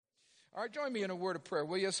All right, join me in a word of prayer.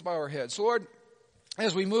 Will you? Let's bow our heads. Lord,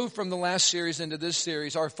 as we move from the last series into this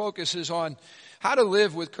series, our focus is on how to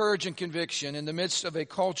live with courage and conviction in the midst of a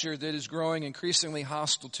culture that is growing increasingly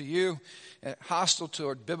hostile to you, hostile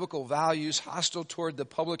toward biblical values, hostile toward the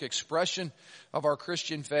public expression of our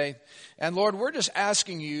Christian faith. And Lord, we're just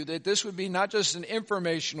asking you that this would be not just an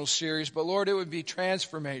informational series, but Lord, it would be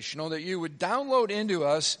transformational, that you would download into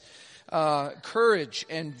us courage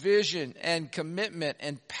and vision and commitment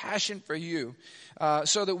and passion for you,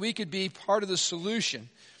 so that we could be part of the solution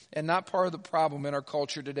and not part of the problem in our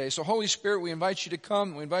culture today. So Holy Spirit, we invite you to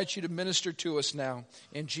come. We invite you to minister to us now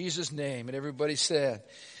in Jesus' name. And everybody said,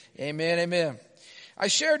 amen, amen. I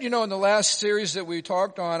shared, in the last series that we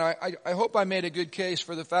talked on, I hope I made a good case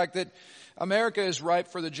for the fact that America is ripe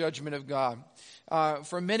for the judgment of God.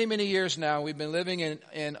 For many, many years now, we've been living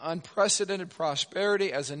in unprecedented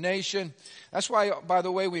prosperity as a nation. That's why, by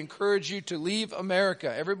the way, we encourage you to leave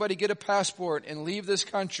America. Everybody get a passport and leave this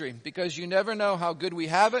country, because you never know how good we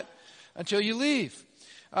have it until you leave.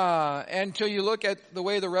 Until you look at the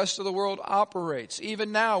way the rest of the world operates.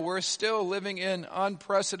 Even now, we're still living in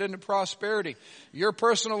unprecedented prosperity. Your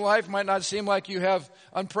personal life might not seem like you have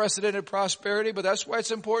unprecedented prosperity, but that's why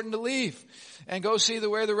it's important to leave and go see the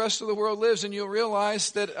way the rest of the world lives, and you'll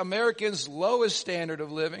realize that Americans' lowest standard of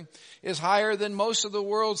living is higher than most of the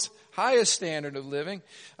world's highest standard of living,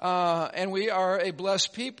 and we are a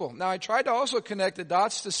blessed people. Now, I tried to also connect the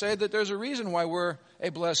dots to say that there's a reason why we're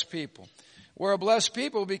a blessed people. We're a blessed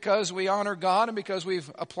people because we honor God and because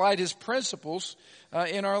we've applied His principles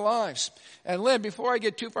in our lives. And Lynn, before I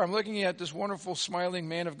get too far, I'm looking at this wonderful smiling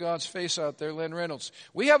man of God's face out there, Lynn Reynolds.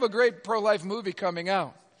 We have a great pro-life movie coming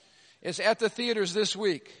out. It's at the theaters this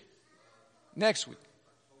week. Next week.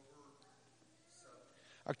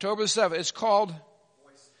 October 7th. It's called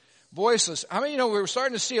Voiceless. I mean, we're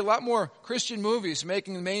starting to see a lot more Christian movies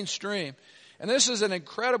making the mainstream. And this is an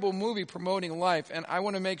incredible movie promoting life. And I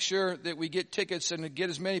want to make sure that we get tickets and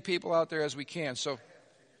get as many people out there as we can. So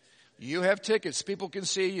you have tickets. People can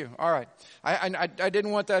see you. All right. I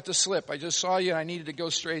didn't want that to slip. I just saw you and I needed to go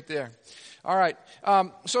straight there. All right.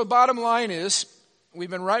 So bottom line is,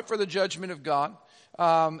 we've been ripe for the judgment of God.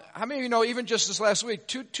 How many of you know, even just this last week,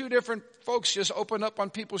 two different folks just opened up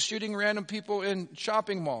on people shooting random people in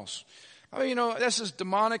shopping malls. I mean, that's as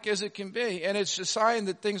demonic as it can be. And it's a sign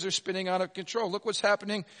that things are spinning out of control. Look what's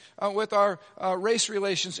happening with our race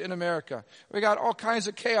relations in America. We got all kinds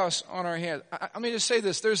of chaos on our hands. I mean, to say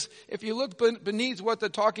this, if you look beneath what the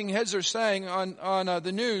talking heads are saying on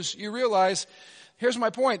the news, you realize, here's my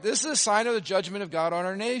point. This is a sign of the judgment of God on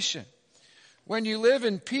our nation. When you live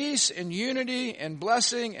in peace and unity and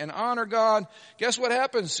blessing and honor God, guess what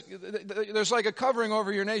happens? There's like a covering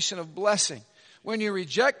over your nation of blessing. When you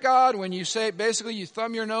reject God, when you say, basically you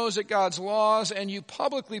thumb your nose at God's laws and you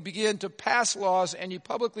publicly begin to pass laws and you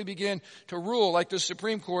publicly begin to rule, like the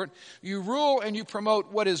Supreme Court, you rule and you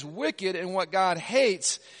promote what is wicked and what God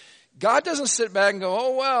hates. God doesn't sit back and go,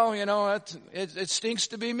 oh, well, it stinks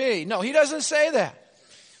to be me. No, He doesn't say that.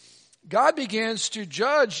 God begins to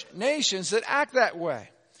judge nations that act that way.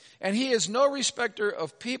 And He is no respecter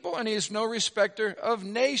of people, and He is no respecter of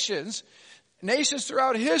nations. Nations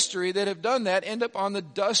throughout history that have done that end up on the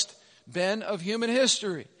dustbin of human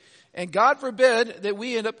history. And God forbid that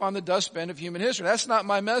we end up on the dustbin of human history. That's not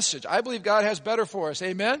my message. I believe God has better for us.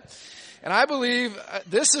 Amen? And I believe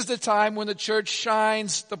this is the time when the church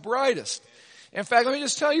shines the brightest. In fact, let me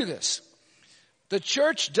just tell you this. The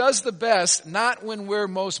church does the best not when we're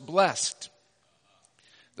most blessed.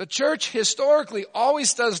 The church historically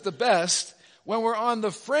always does the best when we're on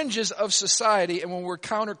the fringes of society and when we're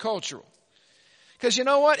countercultural. Because you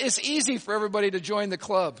know what? It's easy for everybody to join the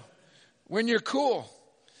club when you're cool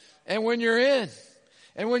and when you're in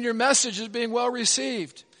and when your message is being well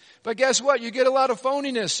received. But guess what? You get a lot of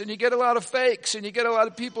phoniness and you get a lot of fakes and you get a lot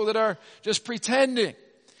of people that are just pretending.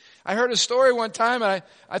 I heard a story one time, and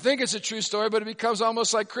I think it's a true story, but it becomes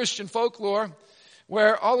almost like Christian folklore,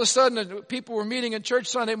 where all of a sudden people were meeting in church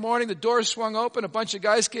Sunday morning, the doors swung open, a bunch of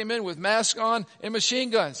guys came in with masks on and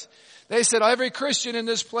machine guns. They said, every Christian in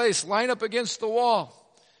this place, line up against the wall.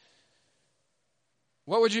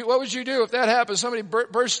 What would you do if that happened? Somebody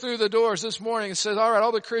burst through the doors this morning and says, all right,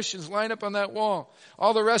 all the Christians line up on that wall.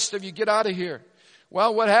 All the rest of you get out of here.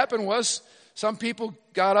 Well, what happened was some people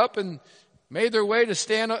got up and made their way to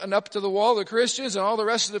stand up to the wall, the Christians, and all the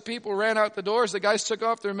rest of the people ran out the doors. The guys took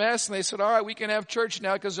off their masks and they said, all right, we can have church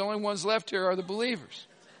now because the only ones left here are the believers.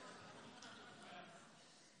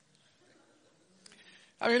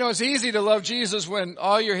 I mean, it's easy to love Jesus when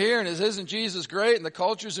all you're hearing is, isn't Jesus great? And the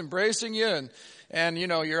culture's embracing you. And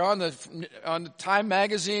you're on the Time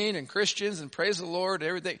magazine and Christians and praise the Lord and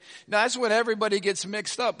everything. Now, that's when everybody gets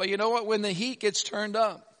mixed up. But you know what? When the heat gets turned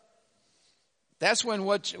up, that's when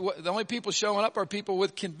the only people showing up are people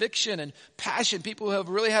with conviction and passion, people who have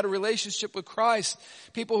really had a relationship with Christ,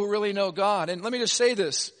 people who really know God. And let me just say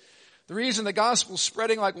this. The reason the gospel's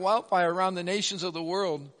spreading like wildfire around the nations of the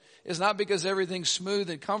world is not because everything's smooth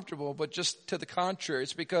and comfortable, but just to the contrary.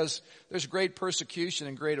 It's because there's great persecution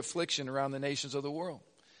and great affliction around the nations of the world.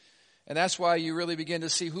 And that's why you really begin to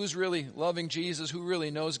see who's really loving Jesus, who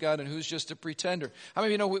really knows God, and who's just a pretender. How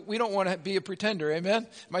many of you know we don't want to be a pretender, amen?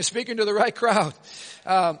 Am I speaking to the right crowd?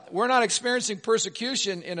 We're not experiencing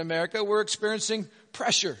persecution in America. We're experiencing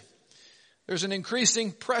pressure. There's an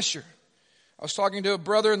increasing pressure. I was talking to a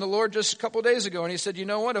brother in the Lord just a couple of days ago, and he said, you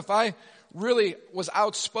know what? If I really was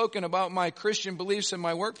outspoken about my Christian beliefs in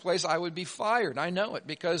my workplace, I would be fired. I know it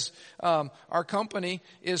because our company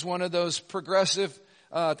is one of those progressive,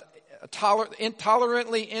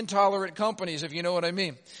 intolerant companies, if you know what I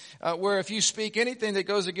mean. Where if you speak anything that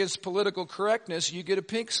goes against political correctness, you get a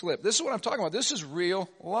pink slip. This is what I'm talking about. This is real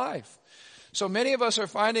life. So many of us are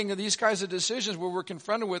finding these kinds of decisions where we're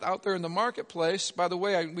confronted with out there in the marketplace. By the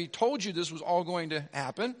way, we told you this was all going to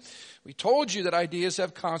happen. We told you that ideas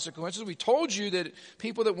have consequences. We told you that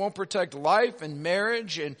people that won't protect life and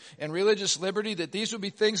marriage and religious liberty, that these would be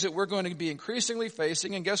things that we're going to be increasingly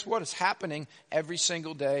facing. And guess what? It's happening every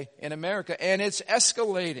single day in America. And it's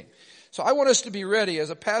escalating. So I want us to be ready. As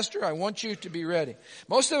a pastor, I want you to be ready.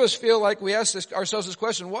 Most of us feel like we ask ourselves this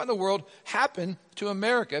question, what in the world happened to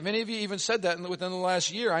America? Have any of you even said that within the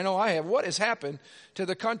last year? I know I have. What has happened to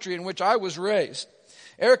the country in which I was raised?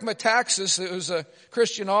 Eric Metaxas, who's a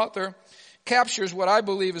Christian author, captures what I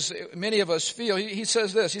believe is many of us feel. He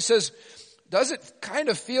says this. He says, does it kind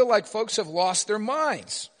of feel like folks have lost their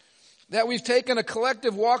minds? That we've taken a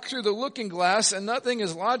collective walk through the looking glass and nothing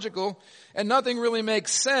is logical and nothing really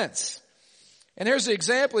makes sense. And here's the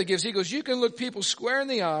example he gives. He goes, you can look people square in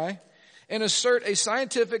the eye and assert a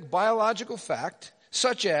scientific biological fact,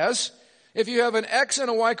 such as if you have an X and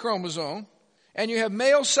a Y chromosome and you have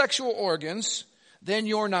male sexual organs, then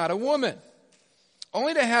you're not a woman.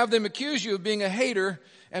 Only to have them accuse you of being a hater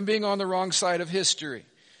and being on the wrong side of history.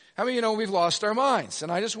 How many of you know we've lost our minds?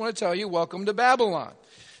 And I just want to tell you, welcome to Babylon.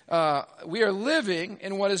 We are living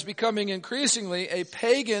in what is becoming increasingly a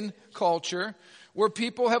pagan culture where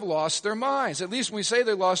people have lost their minds. At least when we say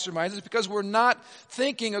they lost their minds, it's because we're not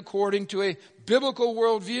thinking according to a biblical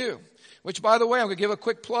worldview. Which, by the way, I'm going to give a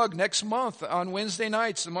quick plug. Next month, on Wednesday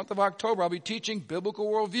nights, the month of October, I'll be teaching biblical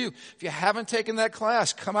worldview. If you haven't taken that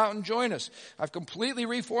class, come out and join us. I've completely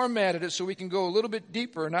reformatted it so we can go a little bit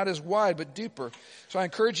deeper, not as wide, but deeper. So I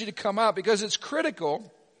encourage you to come out because it's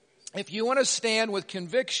critical. If you want to stand with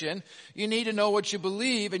conviction, you need to know what you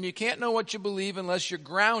believe, and you can't know what you believe unless you're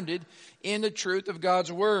grounded in the truth of God's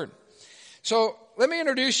Word. So let me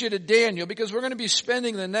introduce you to Daniel, because we're going to be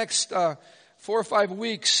spending the next 4 or 5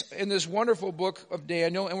 weeks in this wonderful book of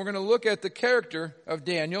Daniel, and we're going to look at the character of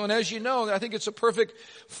Daniel. And as you know, I think it's a perfect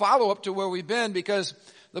follow-up to where we've been, because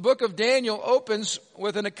the book of Daniel opens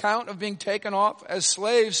with an account of being taken off as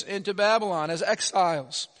slaves into Babylon, as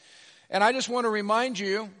exiles. And I just want to remind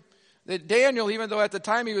you that Daniel, even though at the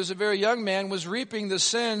time he was a very young man, was reaping the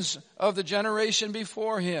sins of the generation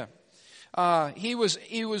before him. He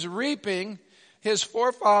was reaping his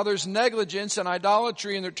forefathers' negligence and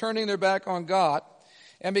idolatry, and they're turning their back on God.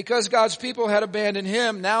 And because God's people had abandoned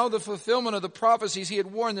him, now the fulfillment of the prophecies, he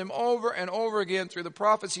had warned them over and over again through the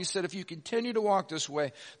prophets. He said, if you continue to walk this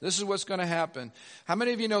way, this is what's going to happen. How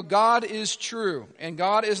many of you know God is true and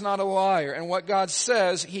God is not a liar, and what God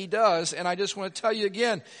says, he does? And I just want to tell you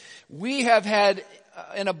again, we have had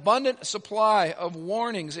an abundant supply of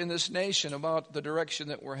warnings in this nation about the direction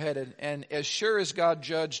that we're headed. And as sure as God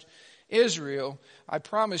judged Israel, I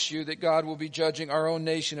promise you that God will be judging our own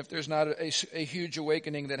nation if there's not a huge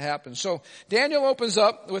awakening that happens. So Daniel opens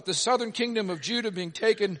up with the southern kingdom of Judah being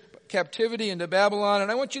taken captivity into Babylon.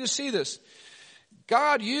 And I want you to see this.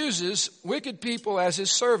 God uses wicked people as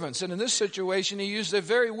his servants. And in this situation, he used a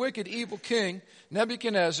very wicked, evil king,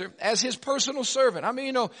 Nebuchadnezzar, as his personal servant. I mean,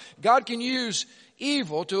 you know, God can use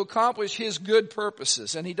evil to accomplish his good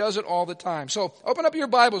purposes, and he does it all the time. So open up your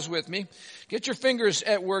Bibles with me. Get your fingers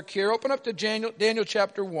at work here. Open up to Daniel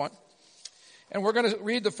chapter 1. And we're going to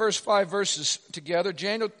read the first 5 verses together.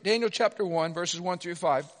 Daniel chapter 1, verses 1 through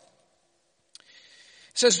 5.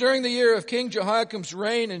 It says, during the year of King Jehoiakim's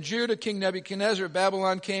reign in Judah, King Nebuchadnezzar of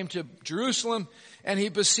Babylon came to Jerusalem, and he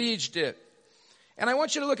besieged it. And I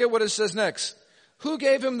want you to look at what it says next. Who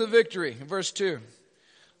gave him the victory? Verse 2.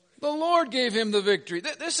 The Lord gave him the victory.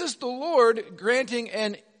 This is the Lord granting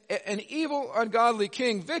an evil, ungodly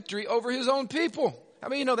king victory over his own people. I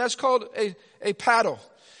mean, that's called a paddle.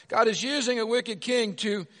 God is using a wicked king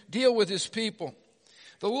to deal with his people.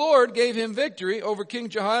 The Lord gave him victory over King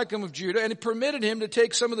Jehoiakim of Judah, and he permitted him to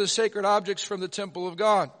take some of the sacred objects from the temple of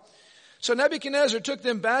God. So Nebuchadnezzar took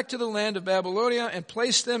them back to the land of Babylonia and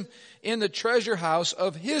placed them in the treasure house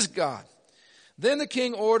of his God. Then the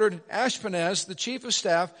king ordered Ashpenaz, the chief of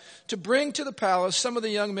staff, to bring to the palace some of the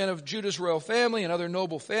young men of Judah's royal family and other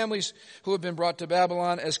noble families who had been brought to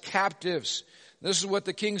Babylon as captives. This is what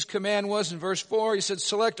the king's command was in verse 4. He said,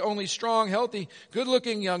 select only strong, healthy,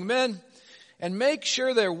 good-looking young men, and make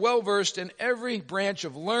sure they're well-versed in every branch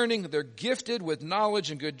of learning. They're gifted with knowledge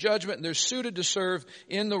and good judgment, and they're suited to serve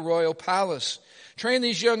in the royal palace. Train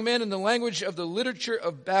these young men in the language of the literature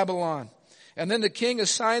of Babylon. And then the king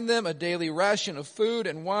assigned them a daily ration of food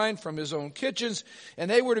and wine from his own kitchens,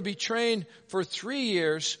 and they were to be trained for 3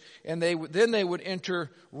 years, and then they would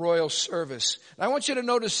enter royal service. And I want you to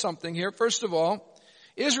notice something here. First of all,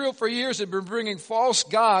 Israel for years had been bringing false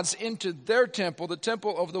gods into their temple, the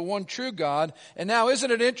temple of the one true God. And now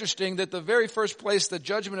isn't it interesting that the very first place the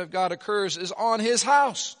judgment of God occurs is on his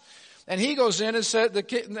house? And he goes in and said,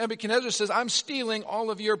 Nebuchadnezzar says, I'm stealing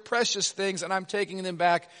all of your precious things and I'm taking them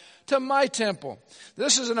back to my temple.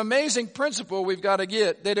 This is an amazing principle we've got to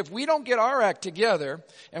get, that if we don't get our act together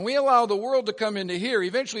and we allow the world to come into here,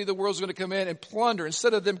 eventually the world's going to come in and plunder.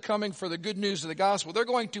 Instead of them coming for the good news of the gospel, they're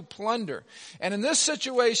going to plunder. And in this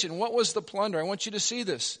situation, what was the plunder? I want you to see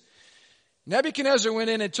this. Nebuchadnezzar went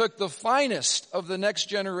in and took the finest of the next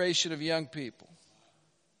generation of young people.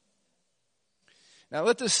 Now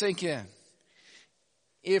let this sink in.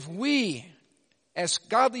 If we, as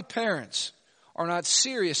godly parents, are not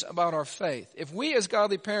serious about our faith, if we as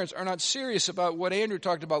godly parents are not serious about what Andrew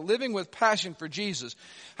talked about, living with passion for Jesus,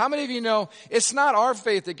 how many of you know it's not our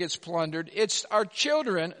faith that gets plundered, it's our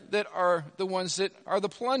children that are the ones that are the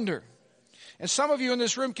plunder. And some of you in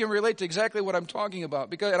this room can relate to exactly what I'm talking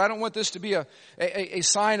about, and I don't want this to be a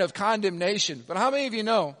sign of condemnation, but how many of you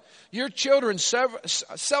know your children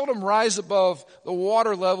seldom rise above the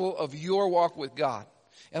water level of your walk with God?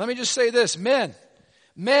 And let me just say this, men,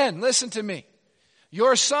 listen to me.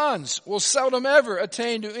 Your sons will seldom ever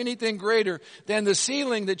attain to anything greater than the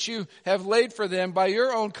ceiling that you have laid for them by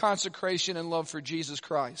your own consecration and love for Jesus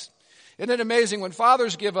Christ. Isn't it amazing when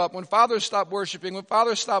fathers give up, when fathers stop worshiping, when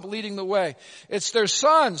fathers stop leading the way? It's their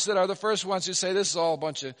sons that are the first ones who say, this is all a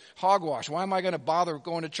bunch of hogwash. Why am I going to bother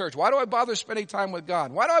going to church? Why do I bother spending time with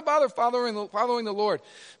God? Why do I bother following the Lord?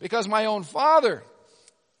 Because my own father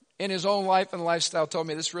in his own life and lifestyle told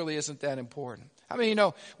me this really isn't that important. I mean,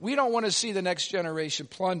 we don't want to see the next generation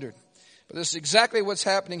plundered. But this is exactly what's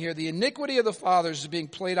happening here. The iniquity of the fathers is being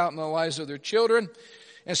played out in the lives of their children.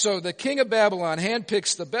 And so the king of Babylon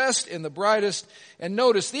handpicks the best and the brightest. And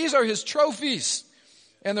notice, these are his trophies.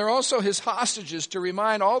 And they're also his hostages to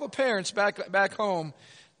remind all the parents back home,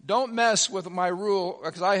 don't mess with my rule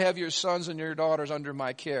because I have your sons and your daughters under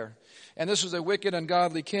my care. And this was a wicked,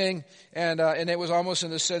 ungodly king, and it was almost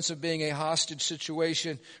in the sense of being a hostage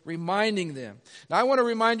situation, reminding them. Now I want to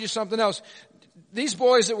remind you something else. These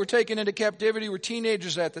boys that were taken into captivity were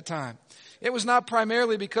teenagers at the time. It was not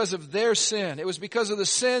primarily because of their sin. It was because of the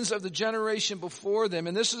sins of the generation before them.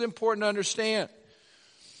 And this is important to understand.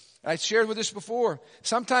 I shared with this before.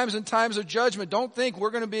 Sometimes in times of judgment, don't think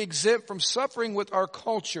we're going to be exempt from suffering with our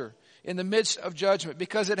culture in the midst of judgment,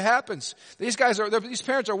 because it happens. These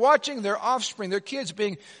parents are watching their offspring, their kids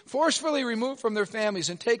being forcefully removed from their families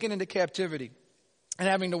and taken into captivity and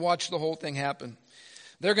having to watch the whole thing happen.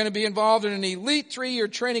 They're going to be involved in an elite 3-year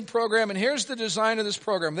training program, and here's the design of this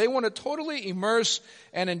program. They want to totally immerse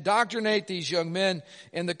and indoctrinate these young men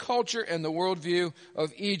in the culture and the worldview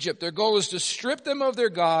of Egypt. Their goal is to strip them of their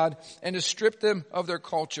God and to strip them of their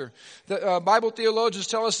culture. The Bible theologians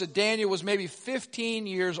tell us that Daniel was maybe 15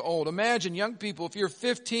 years old. Imagine, young people, if you're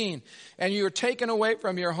 15 and you're taken away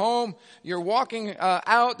from your home, you're walking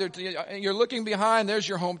out, you're looking behind, there's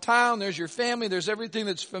your hometown, there's your family, there's everything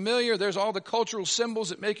that's familiar, there's all the cultural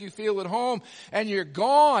symbols that make you feel at home, and you're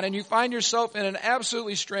gone and you find yourself in an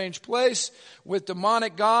absolutely strange place with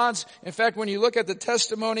demonic gods. In fact, when you look at the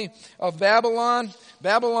testimony of Babylon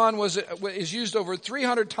is used over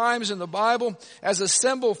 300 times in the Bible as a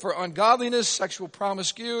symbol for ungodliness, sexual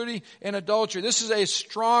promiscuity, and adultery. This is a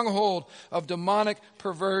stronghold of demonic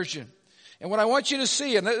perversion. And what I want you to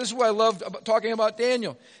see, and this is what I love talking about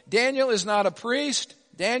Daniel. Daniel is not a priest.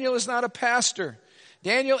 Daniel is not a pastor.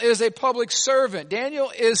 Daniel is a public servant.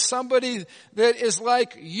 Daniel is somebody that is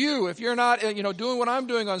like you if you're not, doing what I'm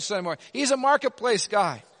doing on Sunday morning. He's a marketplace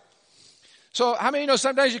guy. So how many know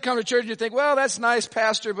sometimes you come to church and you think, well, that's nice,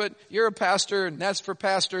 pastor, but you're a pastor and that's for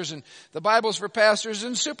pastors and the Bible's for pastors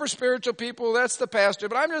and super spiritual people, that's the pastor,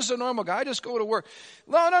 but I'm just a normal guy. I just go to work.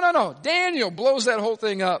 No. Daniel blows that whole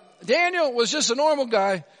thing up. Daniel was just a normal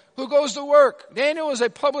guy who goes to work. Daniel was a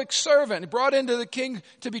public servant brought into the king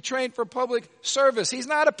to be trained for public service. He's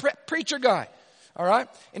not a preacher guy. All right?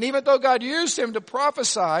 And even though God used him to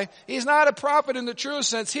prophesy, he's not a prophet in the true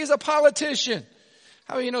sense. He's a politician.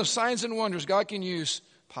 How do you know signs and wonders? God can use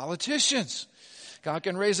politicians. God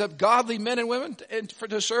can raise up godly men and women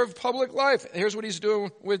to serve public life. Here's what he's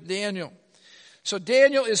doing with Daniel. So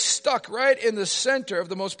Daniel is stuck right in the center of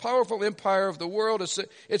the most powerful empire of the world.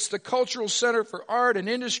 It's the cultural center for art and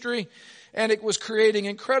industry, and it was creating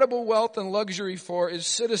incredible wealth and luxury for its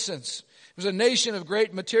citizens. It was a nation of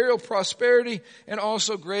great material prosperity and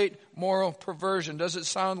also great moral perversion. Does it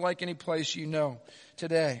sound like any place you know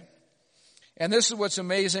today? And this is what's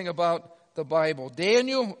amazing about the Bible.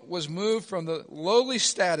 Daniel was moved from the lowly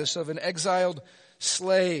status of an exiled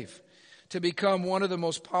slave to become one of the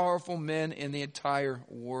most powerful men in the entire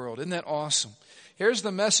world. Isn't that awesome? Here's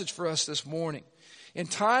the message for us this morning. In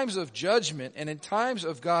times of judgment and in times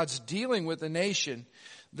of God's dealing with the nation,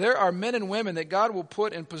 there are men and women that God will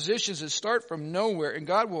put in positions that start from nowhere, and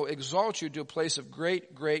God will exalt you to a place of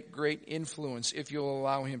great, great, great influence if you'll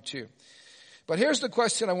allow him to. But here's the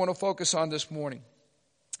question I want to focus on this morning.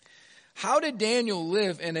 How did Daniel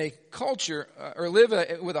live in a culture,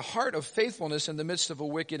 with a heart of faithfulness in the midst of a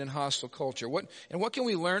wicked and hostile culture? What can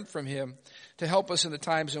we learn from him to help us in the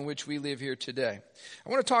times in which we live here today? I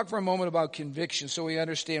want to talk for a moment about conviction so we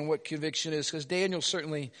understand what conviction is, because Daniel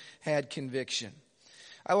certainly had conviction.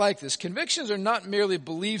 I like this. Convictions are not merely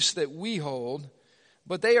beliefs that we hold,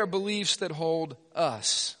 but they are beliefs that hold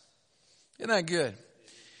us. Isn't that good?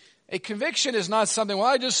 A conviction is not something, well,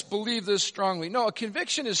 I just believe this strongly. No, a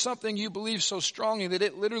conviction is something you believe so strongly that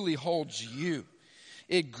it literally holds you.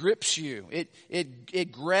 It grips you.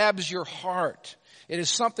 It grabs your heart. It is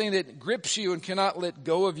something that grips you and cannot let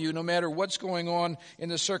go of you no matter what's going on in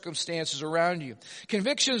the circumstances around you.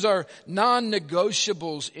 Convictions are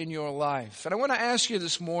non-negotiables in your life. And I want to ask you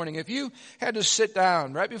this morning, if you had to sit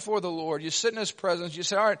down right before the Lord, you sit in his presence, you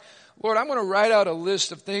say, all right, Lord, I'm going to write out a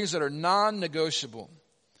list of things that are non-negotiable.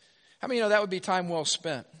 How many know that would be time well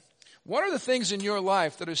spent? What are the things in your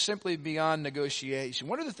life that are simply beyond negotiation?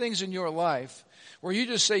 What are the things in your life where you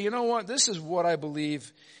just say, you know what, this is what I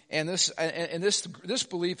believe, and this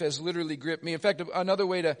belief has literally gripped me. In fact, another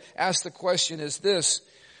way to ask the question is this: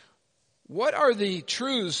 what are the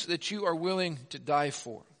truths that you are willing to die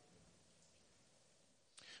for?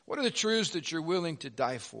 What are the truths that you're willing to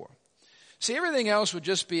die for? See, everything else would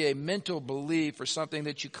just be a mental belief or something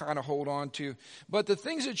that you kind of hold on to. But the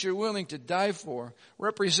things that you're willing to die for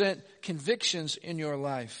represent convictions in your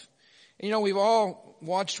life. And you know, we've all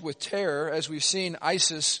watched with terror as we've seen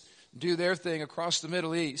ISIS do their thing across the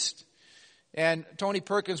Middle East. And Tony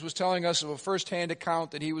Perkins was telling us of a first-hand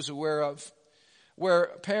account that he was aware of, where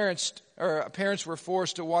parents were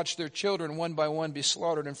forced to watch their children one by one be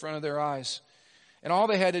slaughtered in front of their eyes. And all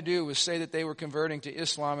they had to do was say that they were converting to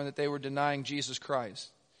Islam and that they were denying Jesus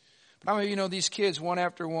Christ. But how many of you know these kids, one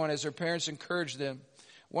after one, as their parents encouraged them,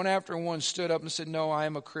 one after one stood up and said, no, I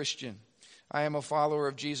am a Christian. I am a follower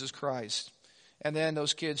of Jesus Christ. And then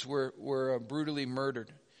those kids were brutally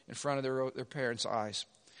murdered in front of their parents' eyes.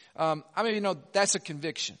 How many of you know that's a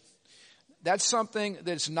conviction? That's something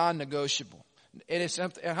that's non-negotiable. And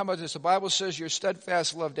how about this? The Bible says your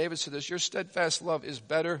steadfast love, David said this, your steadfast love is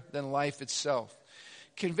better than life itself.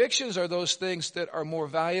 Convictions are those things that are more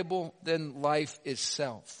valuable than life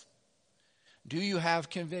itself. Do you have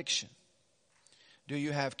conviction? Do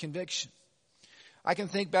you have conviction? I can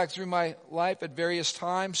think back through my life at various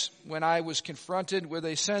times when I was confronted with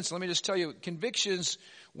a sense, let me just tell you, convictions,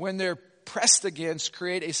 when they're pressed against,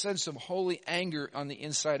 create a sense of holy anger on the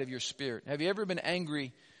inside of your spirit. Have you ever been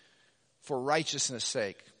angry for righteousness'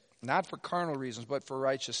 sake? Not for carnal reasons, but for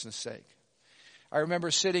righteousness' sake. I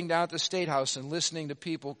remember sitting down at the State House and listening to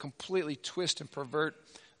people completely twist and pervert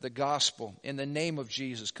the gospel in the name of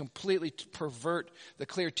Jesus, completely pervert the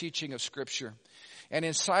clear teaching of Scripture. And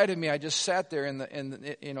inside of me, I just sat there in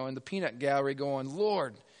the peanut gallery going,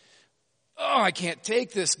 Lord, I can't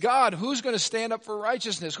take this. God, who's going to stand up for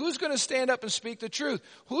righteousness? Who's going to stand up and speak the truth?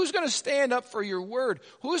 Who's going to stand up for your word?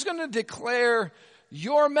 Who's going to declare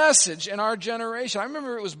your message in our generation? I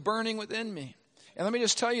remember it was burning within me. And let me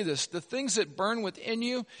just tell you this, the things that burn within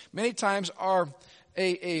you many times are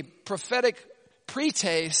a prophetic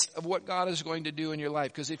pre-taste of what God is going to do in your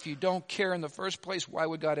life. Because if you don't care in the first place, why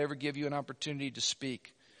would God ever give you an opportunity to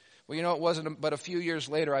speak? Well, you know, it wasn't but a few years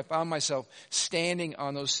later I found myself standing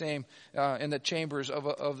on those same, in the chambers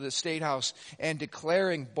of the State House and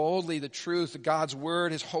declaring boldly the truth, God's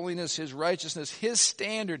Word, His holiness, His righteousness, His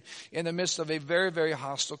standard in the midst of a very, very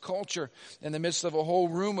hostile culture, in the midst of a whole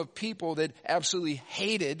room of people that absolutely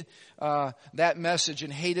hated that message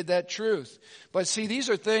and hated that truth. But see, these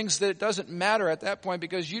are things that it doesn't matter at that point,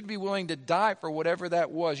 because you'd be willing to die for whatever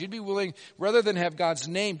that was. You'd be willing, rather than have God's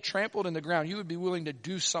name trampled in the ground, you would be willing to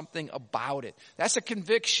do something about it. That's a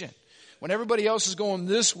conviction. When everybody else is going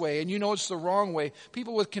this way and you know it's the wrong way,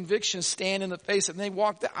 people with convictions stand in the face and they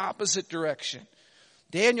walk the opposite direction.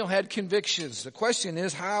 Daniel had convictions. The question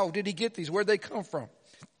is, how did he get these? Where'd they come from?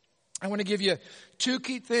 I want to give you 2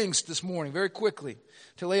 key things this morning, very quickly,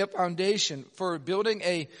 to lay a foundation for building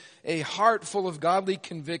a heart full of godly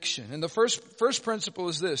conviction. And the first principle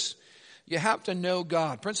is this: you have to know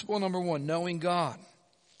God. Principle number 1, knowing God.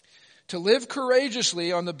 To live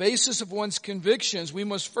courageously on the basis of one's convictions, we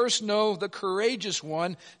must first know the courageous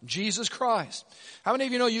one, Jesus Christ. How many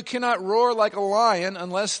of you know you cannot roar like a lion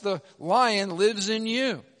unless the lion lives in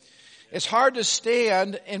you? It's hard to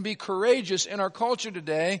stand and be courageous in our culture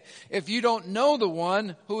today if you don't know the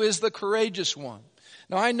one who is the courageous one.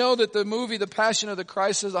 Now, I know that the movie The Passion of the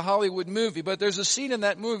Christ is a Hollywood movie, but there's a scene in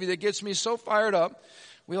that movie that gets me so fired up.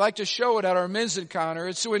 We like to show it at our men's encounter.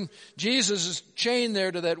 It's when Jesus is chained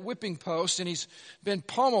there to that whipping post and he's been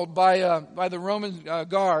pummeled by the Roman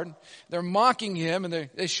guard. They're mocking him, and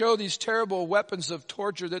they show these terrible weapons of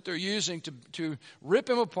torture that they're using to rip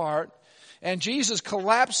him apart. And Jesus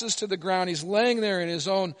collapses to the ground. He's laying there in his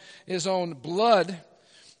own blood,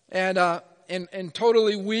 and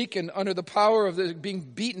totally weak and under the power of being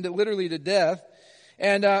beaten literally to death.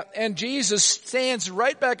 And Jesus stands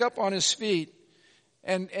right back up on his feet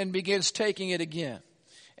and begins taking it again.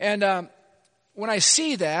 And when I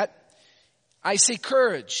see that, I see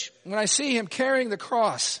courage. When I see him carrying the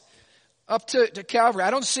cross up to Calvary, I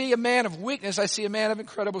don't see a man of weakness. I see a man of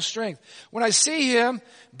incredible strength. When I see him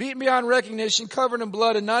beaten beyond recognition, covered in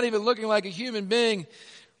blood, and not even looking like a human being,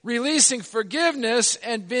 releasing forgiveness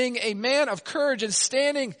and being a man of courage and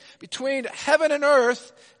standing between heaven and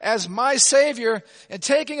earth as my Savior and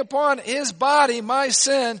taking upon his body my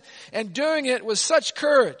sin and doing it with such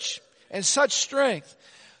courage and such strength.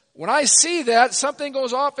 When I see that, something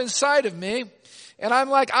goes off inside of me, and I'm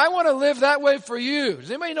like, I want to live that way for you. Does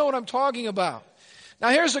anybody know what I'm talking about? Now,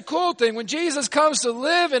 here's the cool thing. When Jesus comes to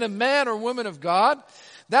live in a man or woman of God,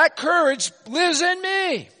 that courage lives in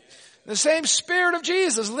me. The same Spirit of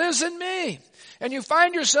Jesus lives in me. And you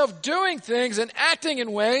find yourself doing things and acting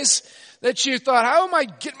in ways that you thought, how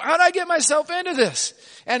did I get myself into this?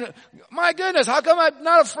 And my goodness, how come I'm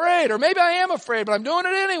not afraid? Or maybe I am afraid, but I'm doing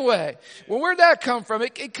it anyway. Well, where'd that come from?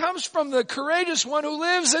 It comes from the courageous one who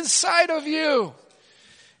lives inside of you.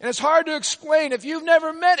 And it's hard to explain. If you've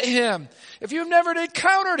never met him, if you've never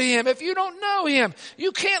encountered him, if you don't know him,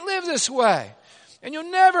 you can't live this way. And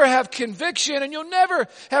you'll never have conviction, and you'll never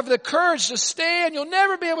have the courage to stand. You'll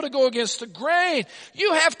never be able to go against the grain.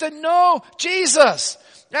 You have to know Jesus.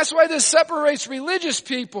 That's why this separates religious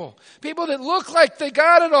people. People that look like they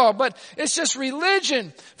got it all, but it's just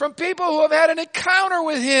religion, from people who have had an encounter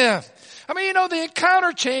with him. I mean, you know, the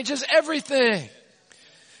encounter changes everything.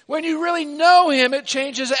 When you really know him, it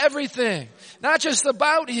changes everything. Not just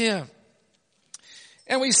about him.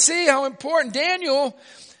 And we see how important Daniel,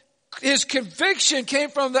 his conviction came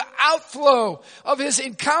from the outflow of his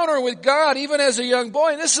encounter with God, even as a young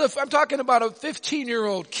boy. And I'm talking about a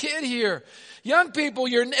 15-year-old kid here. Young people,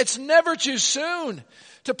 it's never too soon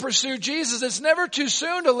to pursue Jesus. It's never too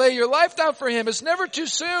soon to lay your life down for him. It's never too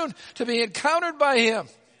soon to be encountered by him.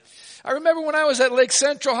 I remember when I was at Lake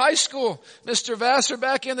Central High School, Mr. Vassar,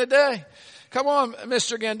 back in the day. Come on,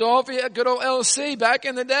 Mr. Gandolfi at good old LC, back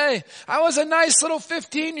in the day. I was a nice little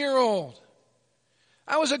 15-year-old.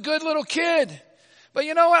 I was a good little kid. But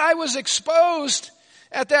you know what? I was exposed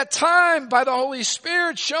at that time by the Holy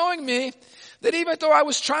Spirit, showing me that even though I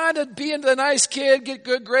was trying to be the nice kid, get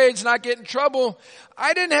good grades, not get in trouble,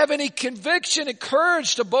 I didn't have any conviction and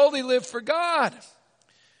courage to boldly live for God.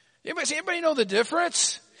 Anybody know the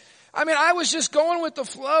difference? I mean, I was just going with the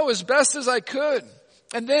flow as best as I could.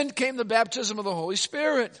 And then came the baptism of the Holy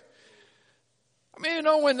Spirit. I mean, you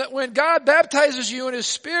know, when God baptizes you in his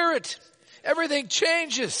Spirit, everything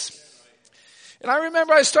changes. And I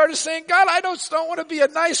remember I started saying, God, I don't want to be a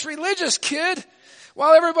nice religious kid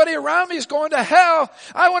while everybody around me is going to hell.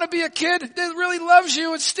 I want to be a kid that really loves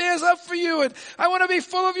you and stands up for you. And I want to be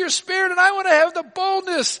full of your Spirit, and I want to have the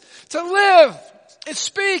boldness to live and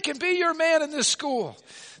speak and be your man in this school.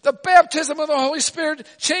 The baptism of the Holy Spirit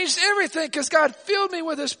changed everything because God filled me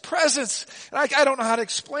with His presence. And I don't know how to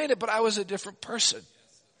explain it, but I was a different person.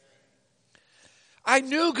 I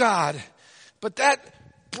knew God, but that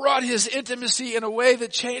brought His intimacy in a way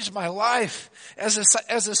that changed my life. As a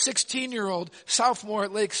 16-year-old sophomore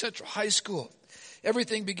at Lake Central High School,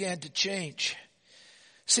 everything began to change.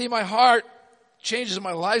 See, my heart changes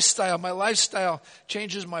my lifestyle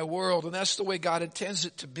changes my world, and that's the way God intends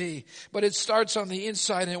it to be. But it starts on the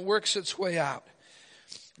inside and it works its way out.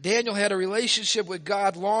 Daniel had a relationship with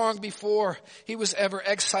God long before he was ever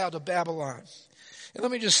exiled to Babylon. And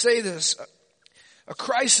let me just say this. A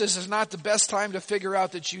crisis is not the best time to figure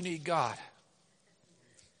out that you need God.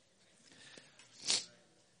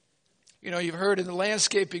 You know, you've heard in the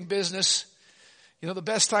landscaping business, the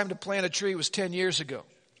best time to plant a tree was 10 years ago.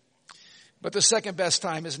 But the second best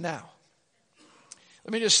time is now.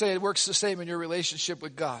 Let me just say it works the same in your relationship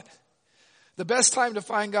with God. The best time to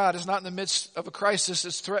find God is not in the midst of a crisis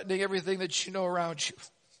that's threatening everything that you know around you.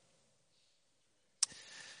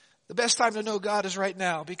 The best time to know God is right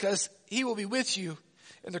now, because He will be with you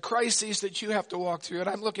in the crises that you have to walk through. And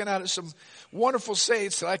I'm looking at some wonderful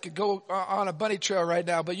saints that I could go on a bunny trail right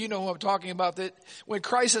now, but you know who I'm talking about, that when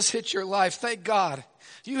crisis hits your life, thank God,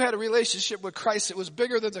 you had a relationship with Christ that was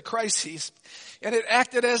bigger than the crises. And it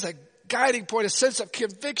acted as a guiding point, a sense of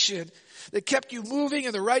conviction that kept you moving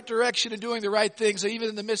in the right direction and doing the right things, even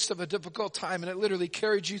in the midst of a difficult time. And it literally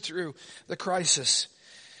carried you through the crisis.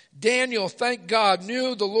 Daniel, thank God,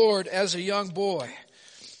 knew the Lord as a young boy.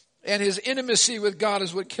 And his intimacy with God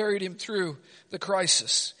is what carried him through the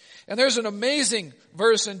crisis. And there's an amazing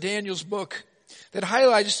verse in Daniel's book that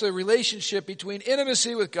highlights the relationship between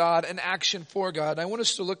intimacy with God and action for God. And I want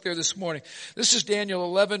us to look there this morning. This is Daniel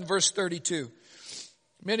 11, verse 32.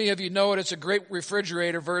 Many of you know it. It's a great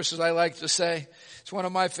refrigerator verse, as I like to say. It's one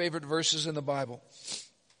of my favorite verses in the Bible.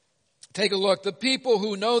 Take a look. The people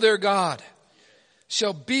who know their God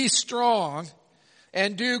shall be strong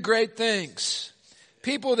and do great things.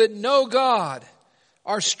 People that know God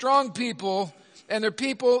are strong people, and they're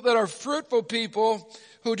people that are fruitful people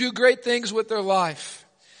who do great things with their life.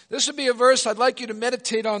 This would be a verse I'd like you to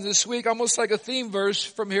meditate on this week, almost like a theme verse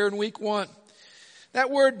from here in week 1. That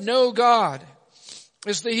word, know God,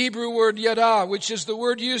 is the Hebrew word yada, which is the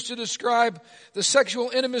word used to describe the sexual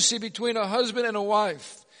intimacy between a husband and a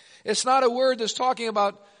wife. It's not a word that's talking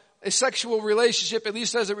about a sexual relationship, at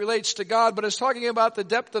least as it relates to God, but it's talking about the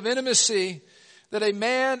depth of intimacy that a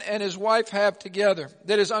man and his wife have together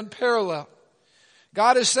that is unparalleled.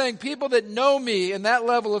 God is saying people that know me in that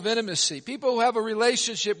level of intimacy, people who have a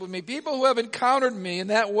relationship with me, people who have encountered me in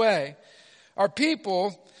that way, are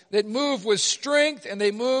people that move with strength and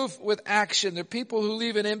they move with action. They're people who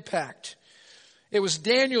leave an impact. It was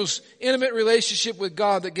Daniel's intimate relationship with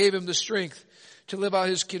God that gave him the strength to live out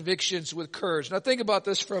his convictions with courage. Now think about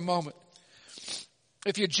this for a moment.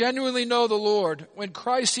 If you genuinely know the Lord, when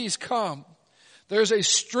crises come, there's a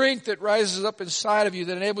strength that rises up inside of you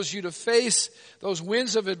that enables you to face those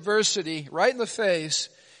winds of adversity right in the face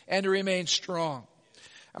and to remain strong.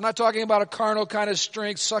 I'm not talking about a carnal kind of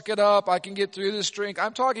strength, suck it up, I can get through this strength.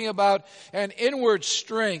 I'm talking about an inward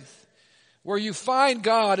strength where you find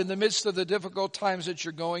God in the midst of the difficult times that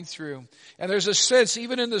you're going through. And there's a sense,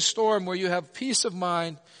 even in the storm, where you have peace of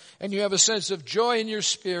mind and you have a sense of joy in your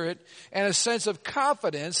spirit and a sense of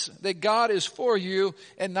confidence that God is for you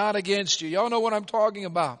and not against you. Y'all know what I'm talking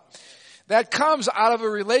about. That comes out of a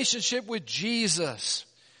relationship with Jesus,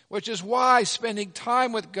 which is why spending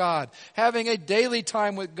time with God, having a daily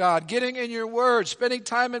time with God, getting in your word, spending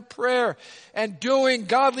time in prayer, and doing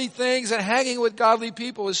godly things and hanging with godly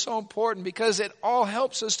people is so important, because it all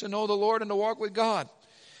helps us to know the Lord and to walk with God.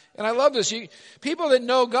 And I love this. People that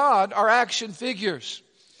know God are action figures.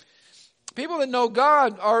 People that know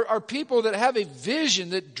God are people that have a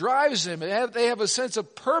vision that drives them. They have a sense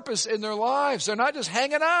of purpose in their lives. They're not just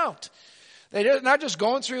hanging out. They're not just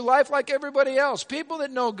going through life like everybody else. People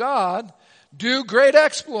that know God do great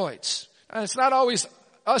exploits. And it's not always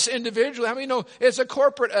us individually. I mean, no, it's a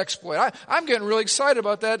corporate exploit. I'm getting really excited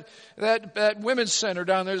about that women's center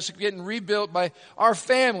down there that's getting rebuilt by our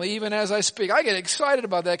family, even as I speak. I get excited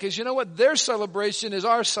about that because you know what? Their celebration is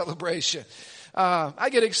our celebration. I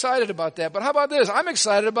get excited about that. But how about this? I'm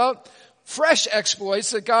excited about fresh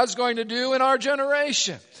exploits that God's going to do in our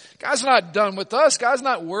generation. God's not done with us. God's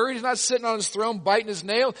not worried. He's not sitting on his throne biting his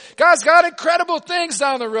nail. God's got incredible things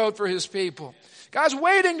down the road for his people. God's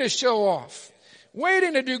waiting to show off,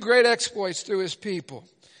 waiting to do great exploits through his people.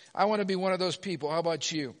 I want to be one of those people. How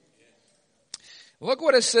about you? Look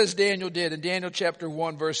what it says Daniel did in Daniel chapter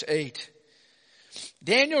 1, verse 8.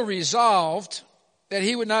 Daniel resolved that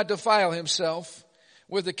he would not defile himself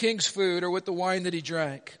with the king's food or with the wine that he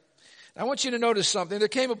drank. I want you to notice something. There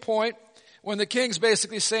came a point when the king's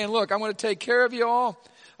basically saying, look, I'm going to take care of you all.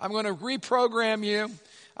 I'm going to reprogram you.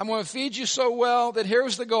 I'm going to feed you so well that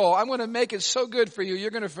here's the goal. I'm going to make it so good for you,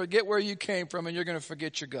 you're going to forget where you came from and you're going to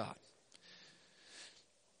forget your God.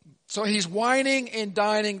 So he's wining and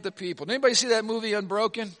dining the people. Did anybody see that movie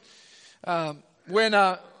Unbroken?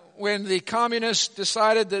 When the communists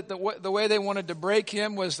decided that the way they wanted to break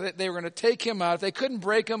him was that they were going to take him out. If they couldn't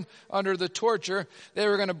break him under the torture, they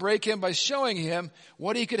were going to break him by showing him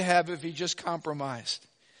what he could have if he just compromised.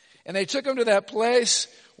 And they took him to that place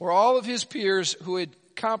where all of his peers who had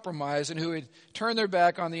compromised and who had turned their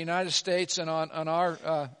back on the United States and on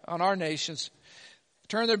our nations,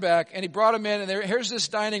 turned their back, and he brought them in, and here's this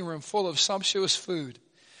dining room full of sumptuous food.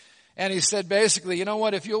 And he said basically, you know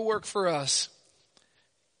what, if you'll work for us,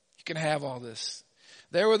 you can have all this.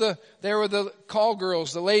 There were the call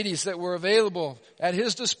girls, the ladies that were available at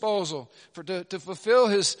his disposal to fulfill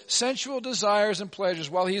his sensual desires and pleasures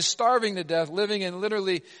while he's starving to death, living in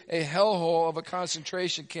literally a hellhole of a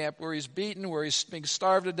concentration camp where he's beaten, where he's being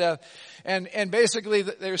starved to death. And basically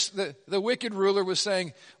the wicked ruler was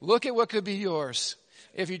saying, look at what could be yours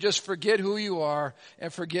if you just forget who you are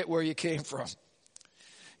and forget where you came from.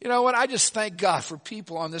 You know what? I just thank God for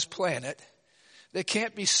people on this planet that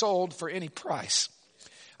can't be sold for any price.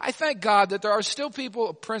 I thank God that there are still people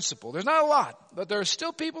of principle. There's not a lot, but there are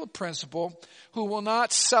still people of principle who will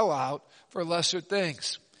not sell out for lesser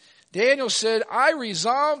things. Daniel said, I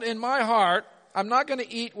resolved in my heart, I'm not going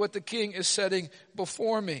to eat what the king is setting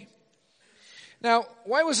before me. Now,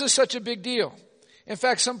 why was this such a big deal? In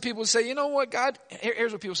fact, some people say, you know what,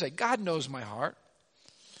 here's what people say, God knows my heart.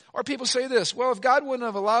 Or people say this, well, if God wouldn't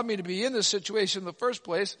have allowed me to be in this situation in the first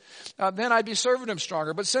place, then I'd be serving him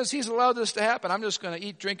stronger. But since he's allowed this to happen, I'm just going to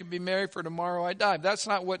eat, drink, and be merry, for tomorrow I die. That's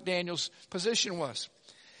not what Daniel's position was.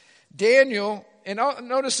 Daniel, and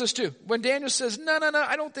notice this too, when Daniel says, no,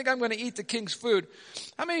 I don't think I'm going to eat the king's food.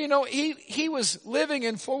 I mean, you know, he was living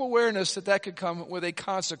in full awareness that could come with a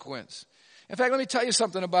consequence. In fact, let me tell you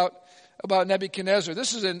something about Nebuchadnezzar.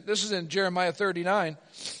 This is in Jeremiah 39.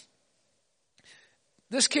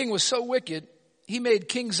 This king was so wicked, he made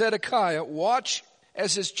King Zedekiah watch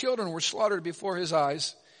as his children were slaughtered before his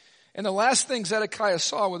eyes. And the last thing Zedekiah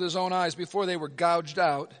saw with his own eyes before they were gouged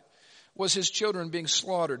out was his children being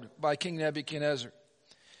slaughtered by King Nebuchadnezzar.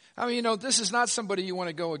 I mean, you know, this is not somebody you want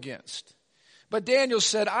to go against. But Daniel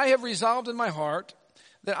said, I have resolved in my heart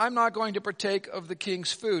that I'm not going to partake of the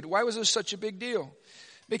king's food. Why was this such a big deal?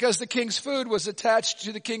 Because the king's food was attached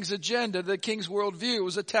to the king's agenda, the king's worldview. It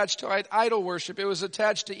was attached to idol worship. It was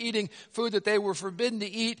attached to eating food that they were forbidden to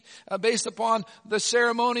eat based upon the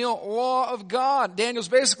ceremonial law of God. Daniel's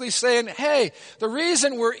basically saying, hey, the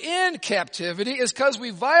reason we're in captivity is because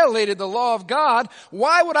we violated the law of God.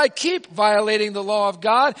 Why would I keep violating the law of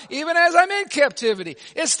God even as I'm in captivity?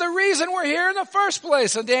 It's the reason we're here in the first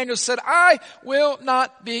place. And Daniel said, I will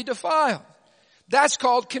not be defiled. That's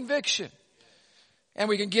called conviction. And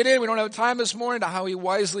we can get in, we don't have time this morning, to how he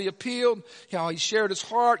wisely appealed, how he shared his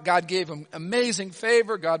heart. God gave him amazing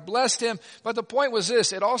favor. God blessed him. But the point was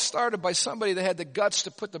this, it all started by somebody that had the guts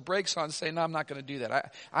to put the brakes on and say, no, I'm not going to do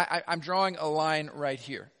that. I'm drawing a line right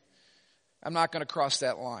here. I'm not going to cross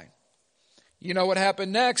that line. You know what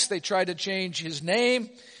happened next? They tried to change his name.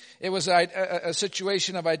 It was a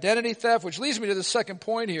situation of identity theft, which leads me to the second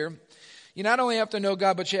point here. You not only have to know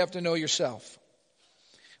God, but you have to know yourself.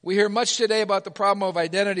 We hear much today about the problem of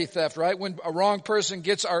identity theft, right? When a wrong person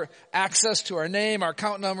gets our access to our name, our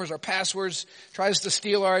account numbers, our passwords, tries to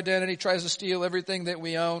steal our identity, tries to steal everything that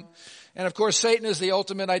we own. And of course, Satan is the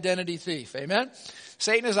ultimate identity thief. Amen?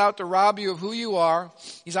 Satan is out to rob you of who you are.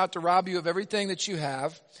 He's out to rob you of everything that you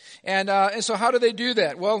have. And so how do they do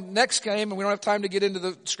that? Well, next came, and we don't have time to get into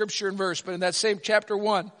the scripture and verse, but in that same chapter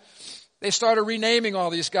 1, they started renaming all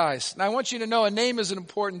these guys. Now I want you to know a name is an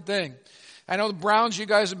important thing. I know the Browns, you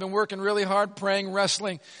guys have been working really hard praying,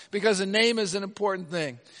 wrestling, because a name is an important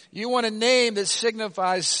thing. You want a name that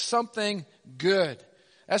signifies something good.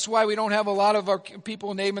 That's why we don't have a lot of our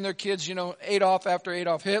people naming their kids, you know, Adolf after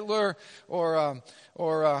Adolf Hitler, or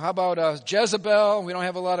how about Jezebel? We don't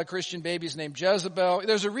have a lot of Christian babies named Jezebel.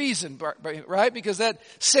 There's a reason, right? Because that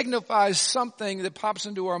signifies something that pops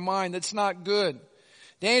into our mind that's not good.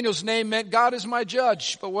 Daniel's name meant God is my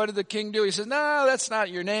judge. But what did the king do? He said, no, that's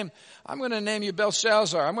not your name. I'm going to name you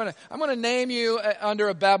Belshazzar. I'm going to name you under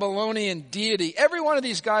a Babylonian deity. Every one of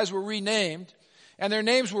these guys were renamed, and their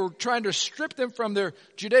names were trying to strip them from their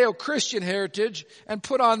Judeo-Christian heritage and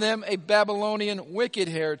put on them a Babylonian wicked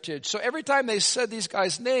heritage. So every time they said these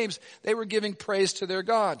guys' names, they were giving praise to their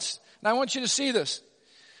gods. Now I want you to see this.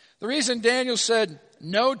 The reason Daniel said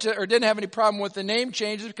no to, or didn't have any problem with the name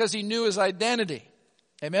change is because he knew his identity.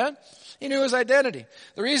 Amen? He knew his identity.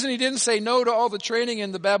 The reason he didn't say no to all the training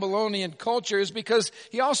in the Babylonian culture is because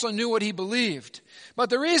he also knew what he believed.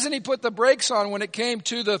 But the reason he put the brakes on when it came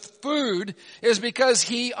to the food is because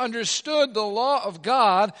he understood the law of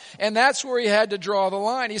God, and that's where he had to draw the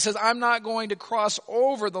line. He says, I'm not going to cross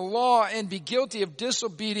over the law and be guilty of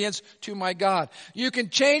disobedience to my God. You can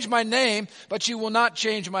change my name, but you will not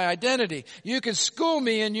change my identity. You can school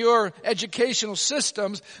me in your educational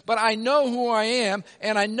systems, but I know who I am,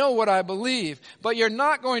 and I know what I believe. But you're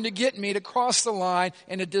not going to get me to cross the line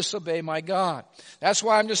and to disobey my God. That's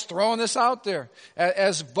why I'm just throwing this out there.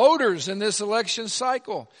 As voters in this election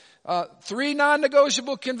cycle, 3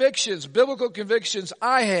 non-negotiable convictions, biblical convictions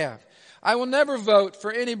I have. I will never vote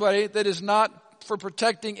for anybody that is not for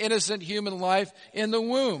protecting innocent human life in the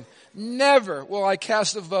womb. Never will I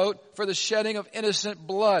cast a vote for the shedding of innocent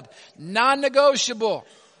blood. Non-negotiable.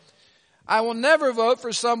 I will never vote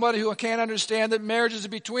for somebody who can't understand that marriage is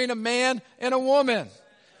between a man and a woman.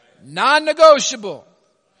 Non-negotiable.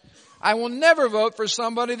 I will never vote for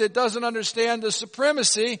somebody that doesn't understand the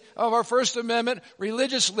supremacy of our First Amendment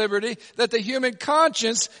religious liberty, that the human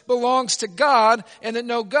conscience belongs to God, and that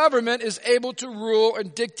no government is able to rule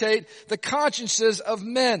and dictate the consciences of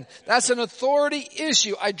men. That's an authority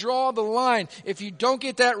issue. I draw the line. If you don't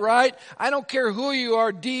get that right, I don't care who you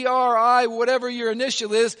are, DRI, whatever your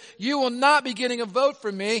initial is, you will not be getting a vote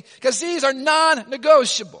from me, because these are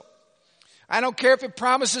non-negotiable. I don't care if it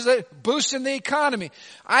promises a boost in the economy.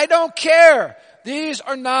 I don't care. These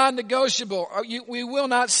are non-negotiable. We will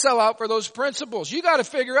not sell out for those principles. You got to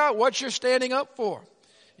figure out what you're standing up for.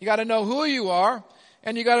 You got to know who you are,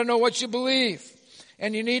 and you got to know what you believe.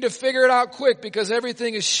 And you need to figure it out quick, because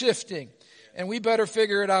everything is shifting. And we better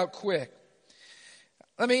figure it out quick.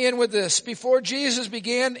 Let me end with this. Before Jesus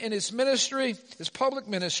began in his ministry, his public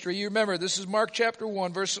ministry, you remember, this is Mark chapter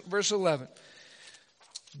 1, verse 11.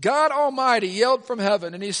 God Almighty yelled from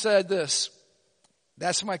heaven, and he said this,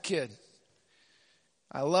 that's my kid.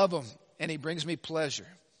 I love him, and he brings me pleasure.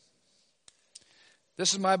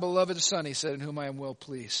 This is my beloved son, he said, in whom I am well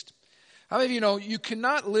pleased. How many of you know you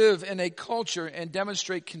cannot live in a culture and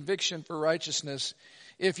demonstrate conviction for righteousness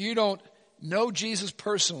if you don't know Jesus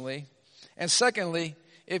personally, and secondly,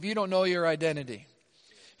 if you don't know your identity?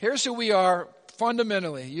 Here's who we are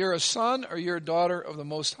fundamentally. You're a son or you're a daughter of the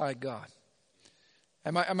Most High God.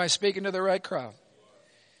 Am I speaking to the right crowd?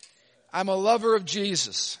 I'm a lover of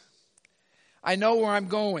Jesus. I know where I'm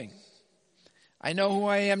going. I know who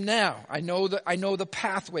I am now. I know the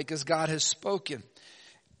pathway because God has spoken.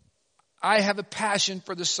 I have a passion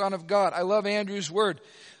for the Son of God. I love Andrew's word.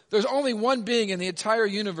 There's only one being in the entire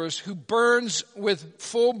universe who burns with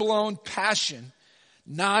full-blown passion,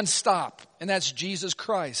 nonstop, and that's Jesus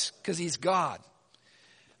Christ, because he's God.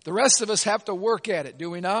 The rest of us have to work at it, do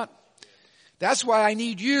we not? That's why I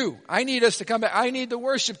need you. I need us to come back. I need the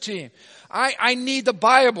worship team. I need the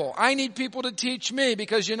Bible. I need people to teach me,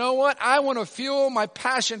 because you know what? I want to fuel my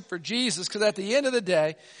passion for Jesus, because at the end of the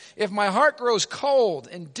day, if my heart grows cold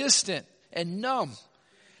and distant and numb,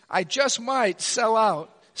 I just might sell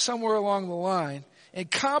out somewhere along the line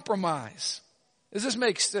and compromise. Does this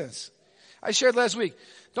make sense? I shared last week,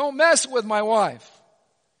 don't mess with my wife,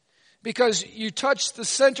 because you touch the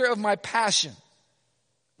center of my passion.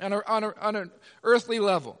 On an earthly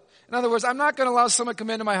level. In other words, I'm not going to allow someone to come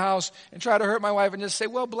into my house and try to hurt my wife and just say,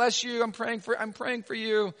 well, bless you, I'm praying for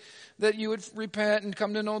you that you would repent and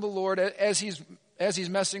come to know the Lord, as he's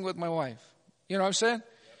messing with my wife. You know what I'm saying?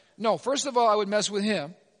 No, first of all, I would mess with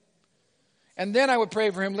him, and then I would pray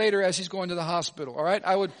for him later as he's going to the hospital, all right?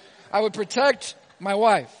 I would protect my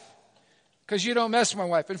wife, because you don't mess with my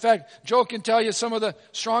wife. In fact, Joel can tell you some of the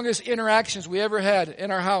strongest interactions we ever had in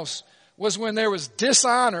our house was when there was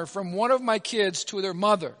dishonor from one of my kids to their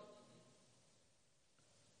mother.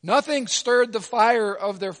 Nothing stirred the fire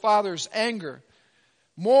of their father's anger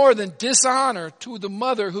more than dishonor to the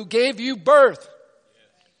mother who gave you birth.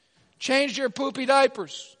 Changed your poopy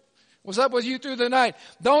diapers. Was up with you through the night.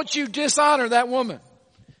 Don't you dishonor that woman.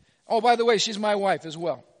 Oh, by the way, she's my wife as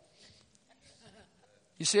well.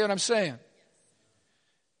 You see what I'm saying?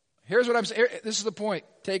 Here's what I'm saying. This is the point.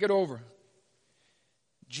 Take it over.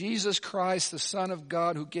 Jesus Christ, the Son of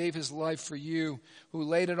God, who gave his life for you, who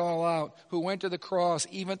laid it all out, who went to the cross,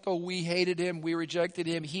 even though we hated him, we rejected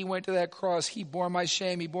him, he went to that cross, he bore my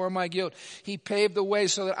shame, he bore my guilt, he paved the way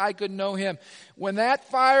so that I could know him. When that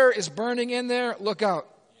fire is burning in there, look out.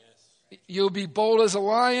 You'll be bold as a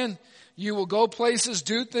lion. You will go places,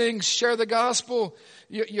 do things, share the gospel.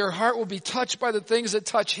 Your heart will be touched by the things that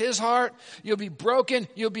touch his heart. You'll be broken.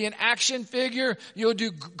 You'll be an action figure. You'll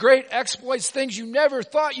do great exploits, things you never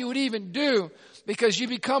thought you would even do, because you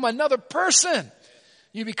become another person.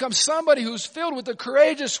 You become somebody who's filled with the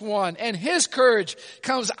courageous one, and his courage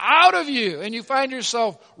comes out of you, and you find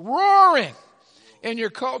yourself roaring in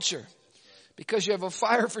your culture because you have a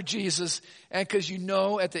fire for Jesus and because you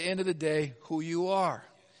know at the end of the day who you are.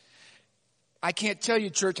 I can't tell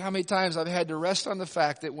you, church, how many times I've had to rest on the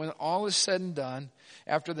fact that when all is said and done,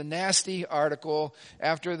 after the nasty article,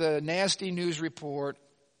 after the nasty news report,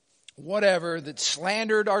 whatever, that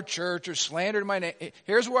slandered our church or slandered my name,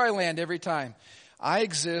 here's where I land every time. I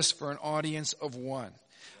exist for an audience of one.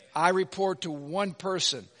 I report to one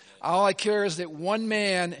person. All I care is that one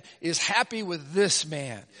man is happy with this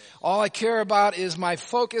man. All I care about is my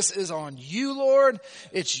focus is on you, Lord.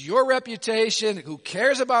 It's your reputation. Who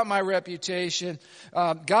cares about my reputation?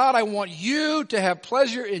 God, I want you to have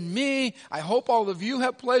pleasure in me. I hope all of you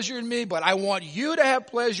have pleasure in me, but I want you to have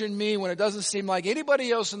pleasure in me when it doesn't seem like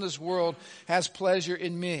anybody else in this world has pleasure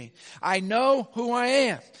in me. I know who I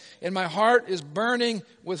am, and my heart is burning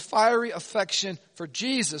with fiery affection for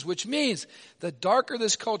Jesus, which means the darker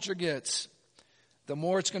this culture gets, the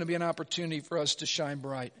more it's going to be an opportunity for us to shine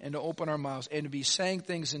bright and to open our mouths and to be saying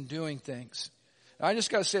things and doing things. Now, I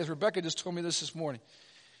just got to say this. Rebecca just told me this morning.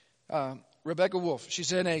 Rebecca Wolf,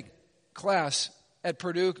 she's in a class at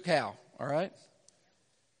Purdue Cal, all right?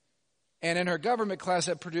 And in her government class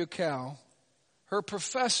at Purdue Cal, her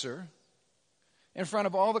professor, in front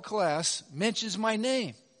of all the class, mentions my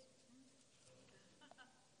name.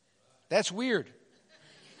 That's weird.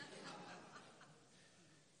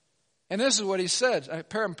 And this is what he said.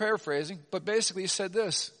 I'm paraphrasing, but basically he said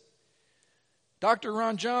this. Dr.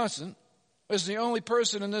 Ron Johnson was the only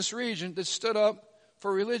person in this region that stood up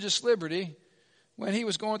for religious liberty when he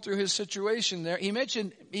was going through his situation there. He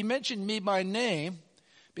mentioned me by name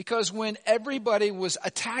because when everybody was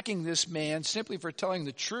attacking this man simply for telling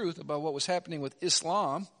the truth about what was happening with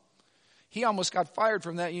Islam, he almost got fired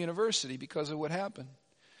from that university because of what happened.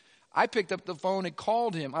 I picked up the phone and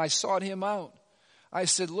called him. I sought him out. I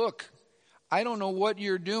said, look, I don't know what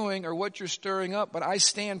you're doing or what you're stirring up, but I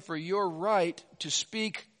stand for your right to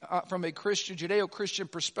speak from a Christian, Judeo-Christian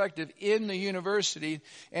perspective in the university.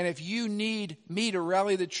 And if you need me to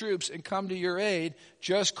rally the troops and come to your aid,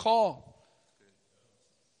 just call.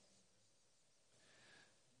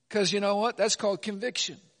 Because you know what? That's called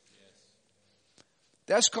conviction.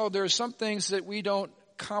 That's called, there are some things that we don't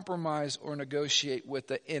compromise or negotiate with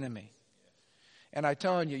the enemy. And I'm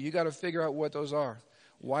telling you, you got to figure out what those are.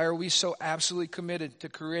 Why are we so absolutely committed to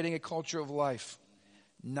creating a culture of life?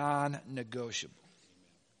 Non-negotiable.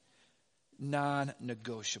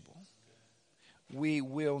 Non-negotiable. We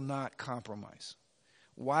will not compromise.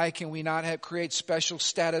 Why can we not create special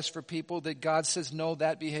status for people that God says, no,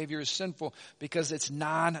 that behavior is sinful? Because it's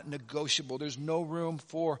non-negotiable. There's no room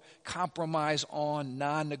for compromise on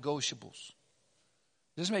non-negotiables.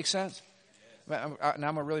 Does this make sense? Now I'm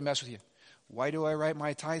going to really mess with you. Why do I write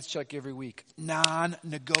my tithe check every week?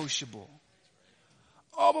 Non-negotiable.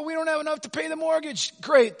 Oh, but we don't have enough to pay the mortgage.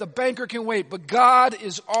 Great, the banker can wait. But God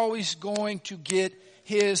is always going to get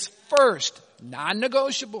his first.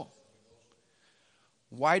 Non-negotiable.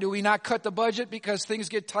 Why do we not cut the budget? Because things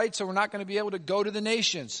get tight, so we're not going to be able to go to the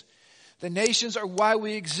nations. The nations are why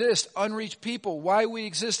we exist, unreached people, why we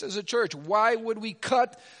exist as a church. Why would we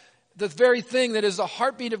cut the very thing that is the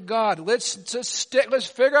heartbeat of God? Let's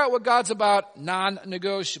figure out what God's about.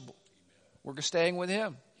 Non-negotiable. We're staying with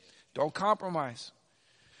him. Don't compromise.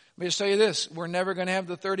 Let me just tell you this. We're never going to have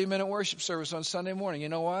the 30-minute worship service on Sunday morning. You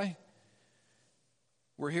know why?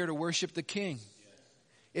 We're here to worship the King.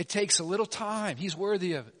 It takes a little time. He's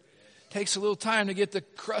worthy of it. It takes a little time to get the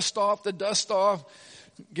crust off, the dust off,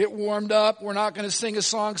 get warmed up. We're not going to sing a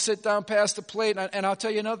song, sit down, pass the plate. And I'll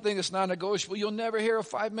tell you another thing that's non-negotiable. You'll never hear a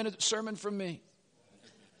 5-minute sermon from me.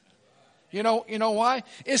 You know why?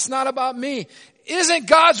 It's not about me. Isn't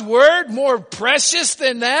God's word more precious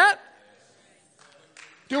than that?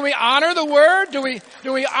 Do we honor the word? Do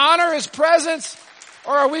we honor his presence?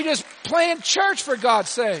 Or are we just playing church for God's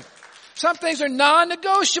sake? Some things are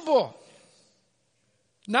non-negotiable.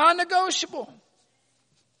 Non-negotiable.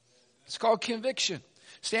 It's called conviction.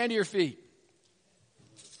 Stand to your feet.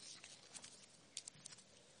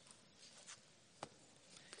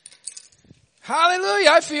 Hallelujah.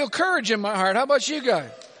 I feel courage in my heart. How about you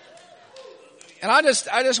guys? And I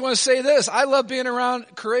just want to say this. I love being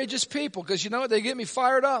around courageous people because you know what? They get me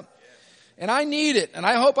fired up. And I need it. And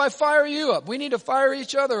I hope I fire you up. We need to fire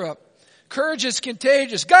each other up. Courage is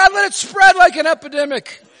contagious. God, let it spread like an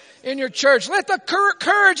epidemic. in your church. Let the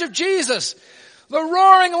courage of Jesus, the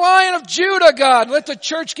roaring Lion of Judah, God, let the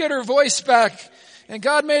church get her voice back. And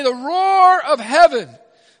God, may the roar of heaven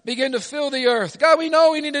begin to fill the earth. God, we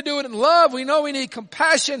know we need to do it in love. We know we need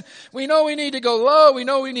compassion. We know we need to go low. We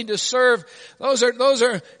know we need to serve. Those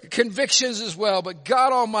are convictions as well. But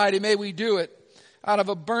God Almighty, may we do it out of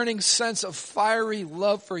a burning sense of fiery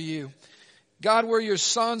love for you. God, we're your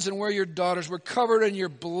sons and we're your daughters. We're covered in your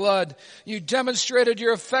blood. You demonstrated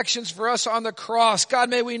your affections for us on the cross. God,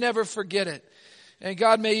 may we never forget it. And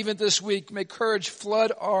God, may even this week, may courage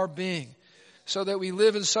flood our being so that we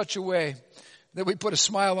live in such a way that we put a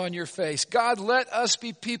smile on your face. God, let us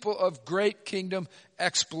be people of great kingdom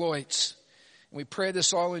exploits. And we pray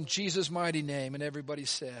this all in Jesus' mighty name. And everybody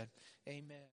said, amen.